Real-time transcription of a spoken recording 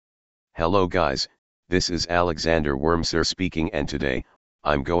Hello guys, this is Alexander Wormser speaking, and today,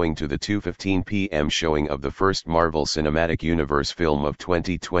 I'm going to the 2:15 p.m. showing of the first Marvel Cinematic Universe film of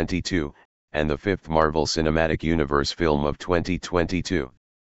 2022, and the fifth Marvel Cinematic Universe film of 2022.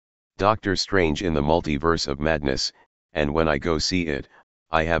 Doctor Strange in the Multiverse of Madness, and when I go see it,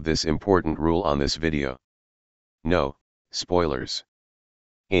 I have this important rule on this video. No spoilers.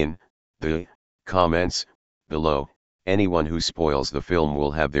 In the comments below, anyone who spoils the film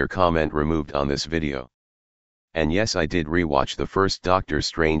will have their comment removed on this video. And yes, I did rewatch the first Doctor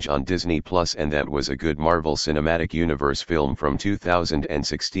Strange on Disney Plus, and that was a good Marvel Cinematic Universe film from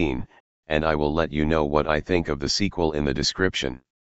 2016, and I will let you know what I think of the sequel in the description.